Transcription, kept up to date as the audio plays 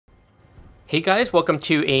Hey guys, welcome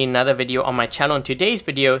to another video on my channel. In today's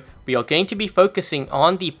video, we are going to be focusing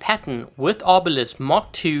on the Patton with Arbalest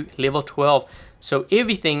MK2 level 12. So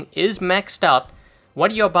everything is maxed out.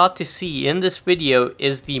 What you're about to see in this video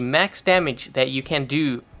is the max damage that you can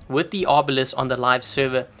do with the Arbalest on the live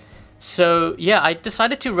server. So yeah, I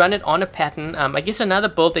decided to run it on a Patton. I guess another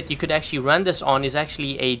build that you could actually run this on is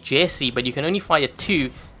actually a Jesse, but you can only fire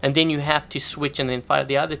 2 and then you have to switch and then fire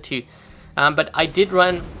the other 2. But I did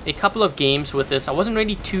run a couple of games with this. I wasn't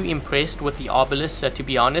really too impressed with the Arbalest, to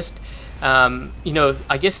be honest. You know,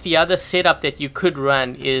 I guess the other setup that you could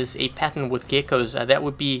run is a Patton with Gekkos. That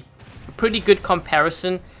would be a pretty good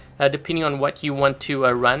comparison, depending on what you want to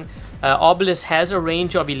run. Arbalest has a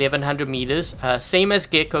range of 1100 meters, same as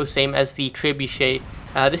Gekkos, same as the Trebuchet.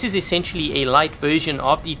 This is essentially a light version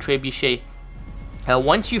of the Trebuchet.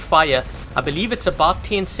 Once you fire, I believe it's about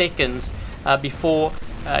 10 seconds before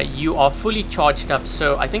you are fully charged up.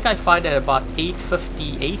 So I think I fired at about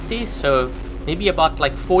 8:58 there, so maybe about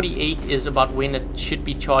like 48 is about when it should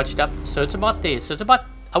be charged up. So it's about there. So it's about,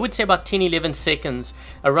 I would say, about 10-11 seconds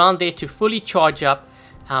around there to fully charge up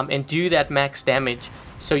and do that max damage.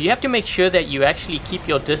 So you have to make sure that you actually keep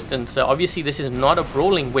your distance. So obviously this is not a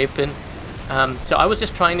brawling weapon, so I was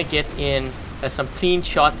just trying to get in some clean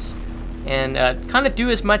shots and kind of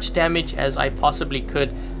do as much damage as I possibly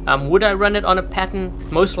could. Would I run it on a Patton?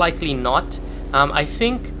 Most likely not. I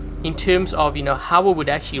think in terms of, you know, how I would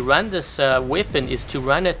actually run this weapon is to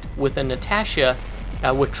run it with a Natasha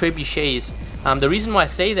with Trebuchets. The reason why I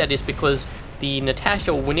say that is because the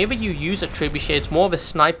Natasha, whenever you use a Trebuchet, it's more of a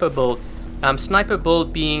sniper build. Sniper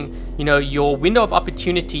build being, you know, your window of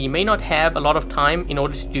opportunity. You may not have a lot of time in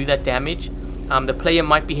order to do that damage. The player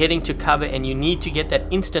might be heading to cover and you need to get that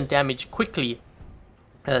instant damage quickly.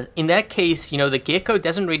 In that case, you know, the Gekko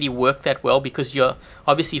doesn't really work that well because you're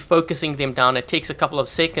obviously focusing them down. It takes a couple of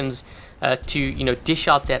seconds to, you know, dish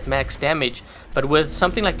out that max damage. But with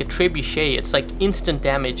something like a Trebuchet, it's like instant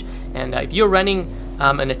damage. And if you're running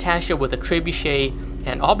a Natasha with a Trebuchet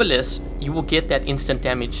and Arbalest, you will get that instant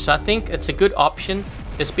damage. So I think it's a good option,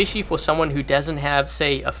 especially for someone who doesn't have,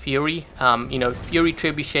 say, a Fury, you know, Fury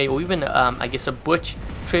Trebuchet, or even I guess a Butch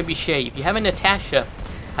Trebuchet. If you have a Natasha,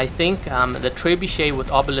 I think the Trebuchet with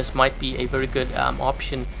Arbalest might be a very good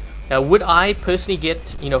option. Would I personally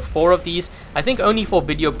get, you know, 4 of these? I think only for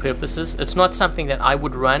video purposes. It's not something that I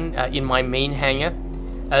would run in my main hangar.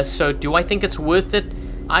 So do I think it's worth it?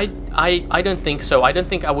 I don't think so. I don't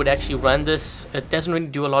think I would actually run this. It doesn't really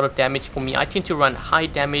do a lot of damage for me. I tend to run high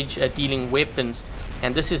damage dealing weapons,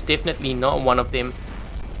 and this is definitely not one of them.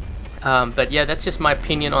 But yeah, that's just my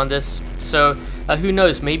opinion on this. So who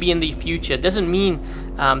knows, maybe in the future. It doesn't mean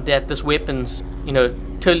that this weapon's, you know,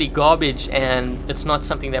 totally garbage and it's not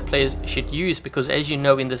something that players should use, because as you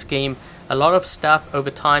know, in this game a lot of stuff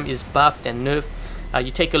over time is buffed and nerfed.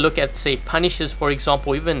 You take a look at, say, Punishers, for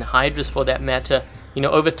example, even Hydras for that matter. You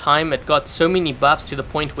know, over time it got so many buffs to the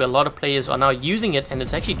point where a lot of players are now using it and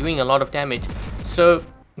it's actually doing a lot of damage. So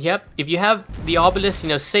yep, if you have the Arbalest, you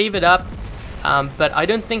know, save it up. But I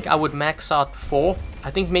don't think I would max out 4.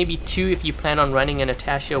 I think maybe 2 if you plan on running a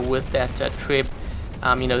Natasha with that Treb,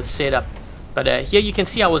 you know, setup. But here you can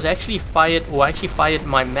see I was actually fired, or I actually fired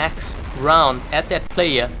my max round at that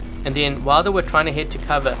player, and then while they were trying to head to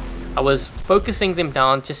cover, I was focusing them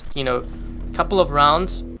down, just, you know, a couple of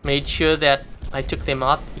rounds, made sure that I took them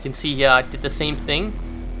out. You can see here I did the same thing,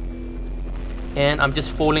 and I'm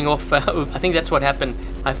just falling off. I think that's what happened.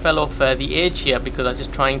 I fell off the edge here because I was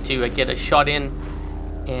just trying to get a shot in,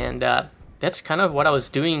 and that's kind of what I was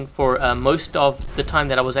doing for most of the time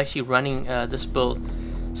that I was actually running this build.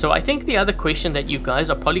 So I think the other question that you guys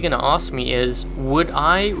are probably going to ask me is, would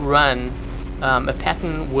I run a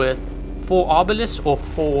Patton with 4 Arbalests or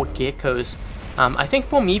 4 Gekkos? I think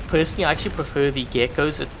for me personally, I actually prefer the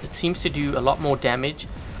Gekkos. It seems to do a lot more damage.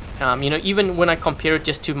 You know, even when I compare it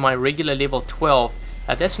just to my regular level 12,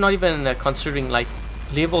 that's not even considering like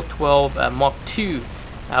level 12 MK2,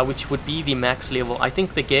 which would be the max level. I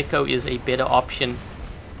think the Gekko is a better option.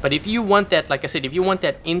 But if you want that, like I said, if you want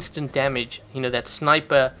that instant damage, you know, that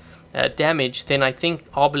sniper damage, then I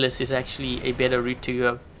think Arbalest is actually a better route to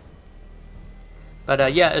go.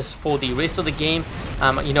 But yeah, as for the rest of the game,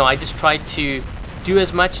 you know, I just tried to do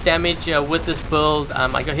as much damage with this build.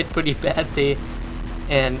 I got hit pretty bad there,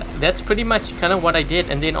 and that's pretty much kind of what I did.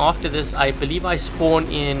 And then after this, I believe I spawned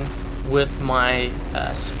in with my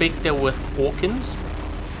Spectre with Hawkins.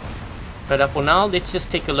 But for now, let's just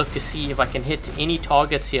take a look to see if I can hit any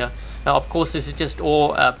targets here. Of course, this is just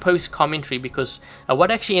all post commentary, because what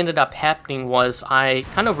actually ended up happening was I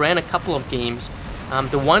kind of ran a couple of games.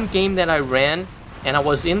 The one game that I ran, and I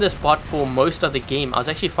was in this bot for most of the game. I was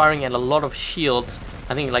actually firing at a lot of shields,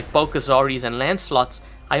 I think like Balkazaris and Lancelots.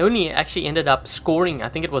 I only actually ended up scoring, I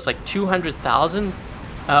think it was like 200,000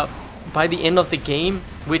 by the end of the game,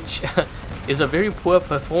 which is a very poor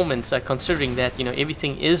performance considering that, you know,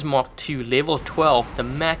 everything is Mark II level 12, the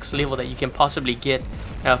max level that you can possibly get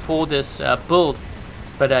for this build.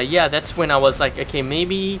 But yeah, that's when I was like, okay,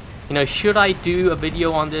 maybe, you know, should I do a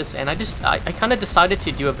video on this? And I kind of decided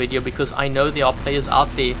to do a video because I know there are players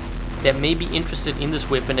out there that may be interested in this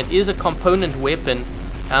weapon. It is a component weapon,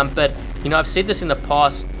 but you know, I've said this in the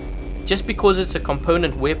past, just because it's a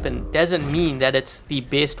component weapon doesn't mean that it's the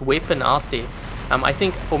best weapon out there. I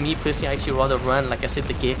think for me personally, I actually rather run, like I said,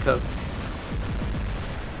 the Gekko.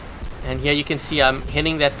 And here you can see I'm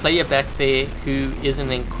hitting that player back there who is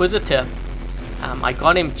an Inquisitor. I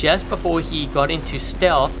got him just before he got into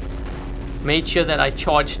stealth, made sure that I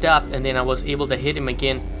charged up, and then I was able to hit him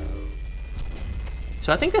again.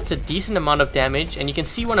 So I think that's a decent amount of damage, and you can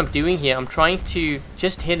see what I'm doing here. I'm trying to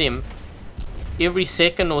just hit him every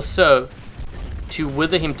second or so to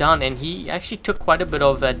wither him down, and he actually took quite a bit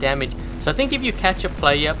of damage. So I think if you catch a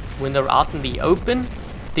player when they're out in the open,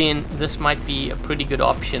 then this might be a pretty good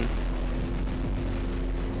option.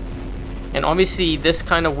 And obviously this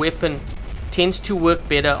kind of weapon tends to work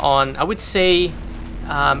better on, I would say,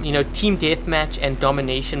 you know, team deathmatch and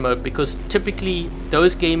domination mode, because typically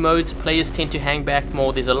those game modes players tend to hang back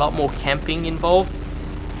more. There's a lot more camping involved,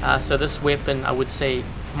 so this weapon I would say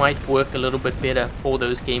might work a little bit better for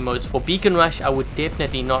those game modes. For Beacon Rush, I would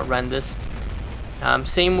definitely not run this.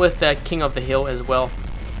 Same with King of the Hill as well.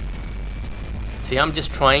 See, I'm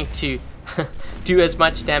just trying to do as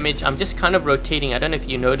much damage. I'm just kind of rotating. I don't know if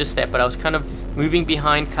you noticed that, but I was kind of moving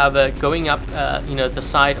behind cover, going up you know, the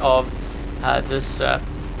side of this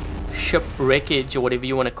ship wreckage or whatever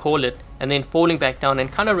you want to call it, and then falling back down and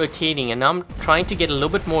kind of rotating. And I'm trying to get a little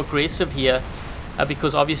bit more aggressive here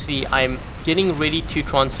because obviously I'm getting ready to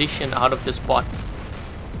transition out of this bot.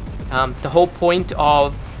 The whole point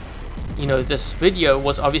of, you know, this video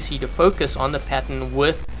was obviously to focus on the Patton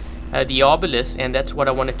with the Arbalest, and that's what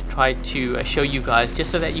I wanted to try to show you guys,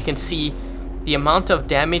 just so that you can see the amount of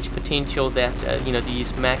damage potential that you know,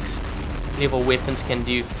 these max level weapons can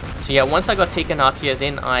do. So yeah, once I got taken out here,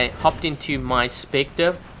 then I hopped into my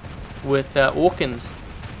Spectre with Orkans.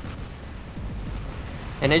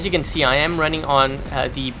 And as you can see, I am running on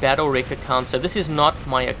the Battle Wreck account. So this is not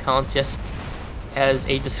my account, just as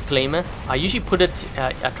a disclaimer. I usually put it,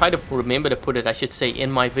 I try to remember to put it, I should say,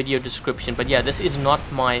 in my video description. But yeah, this is not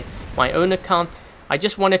my own account. I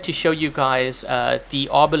just wanted to show you guys the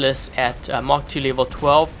Arbalest at Mark II level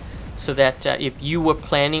 12, so that if you were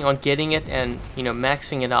planning on getting it and, you know,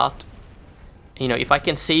 maxing it out, you know, if I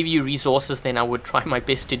can save you resources, then I would try my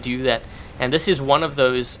best to do that. And this is one of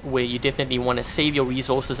those where you definitely want to save your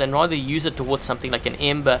resources and rather use it towards something like an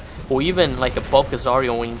Ember or even like a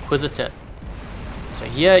Balkazari or Inquisitor. So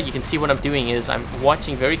here you can see what I'm doing is I'm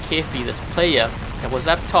watching very carefully this player that was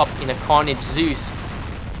up top in a Carnage Zeus,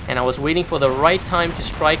 and I was waiting for the right time to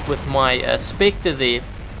strike with my Spectre there,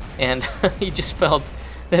 and he just fell,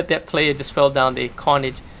 that player just fell down there,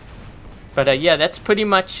 Carnage. But yeah, that's pretty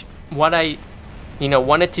much what I, you know,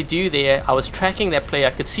 wanted to do there. I was tracking that player.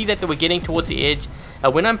 I could see that they were getting towards the edge.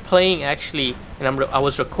 When I'm playing actually, and I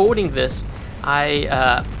was recording this,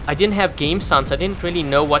 I didn't have game sounds. I didn't really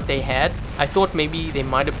know what they had. I thought maybe they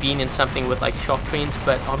might have been in something with like shock trains,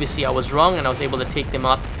 but obviously I was wrong, and I was able to take them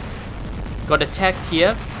out. Got attacked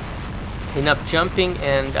here, ended up jumping,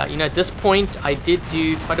 and you know, at this point I did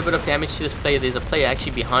do quite a bit of damage to this player. There's a player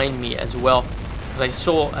actually behind me as well, because I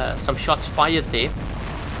saw some shots fired there.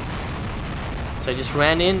 So I just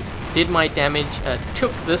ran in, did my damage,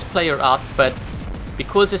 took this player out, but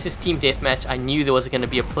because this is team deathmatch, I knew there was going to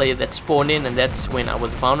be a player that spawned in, and that's when I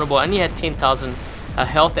was vulnerable. I only had 10,000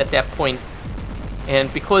 health at that point,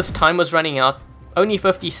 and because time was running out, only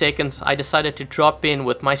 50 seconds, I decided to drop in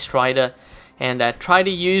with my Strider and try to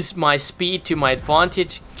use my speed to my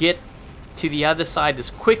advantage, get to the other side as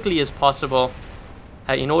quickly as possible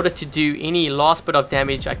in order to do any last bit of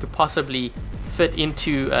damage I could possibly fit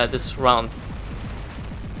into this round.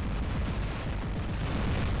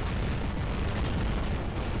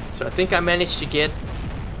 So I think I managed to get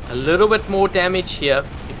a little bit more damage here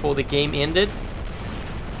before the game ended.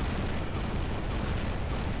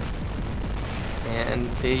 And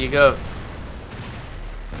there you go.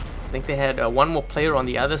 I think they had one more player on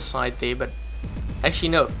the other side there, but actually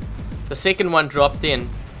no. The second one dropped in,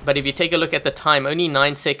 but if you take a look at the time, only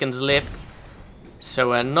 9 seconds left.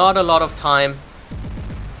 So not a lot of time.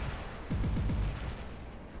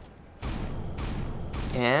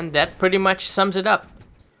 And that pretty much sums it up.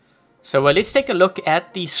 So let's take a look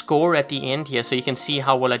at the score at the end here so you can see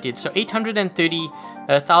how well I did. So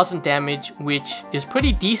 830,000 damage, which is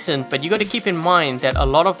pretty decent, but you got to keep in mind that a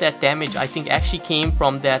lot of that damage I think actually came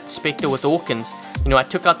from that Spectre with Orkans. You know, I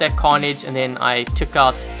took out that Carnage and then I took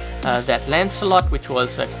out that Lancelot, which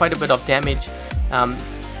was quite a bit of damage.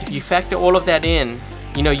 If you factor all of that in,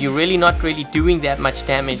 you know, you're really not doing that much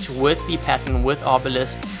damage with the Patton, with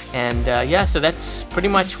Arbalest. And yeah, so that's pretty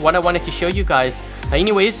much what I wanted to show you guys.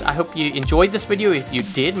 Anyways, I hope you enjoyed this video. If you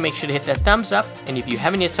did, make sure to hit that thumbs up. And if you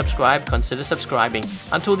haven't yet subscribed, consider subscribing.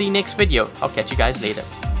 Until the next video, I'll catch you guys later.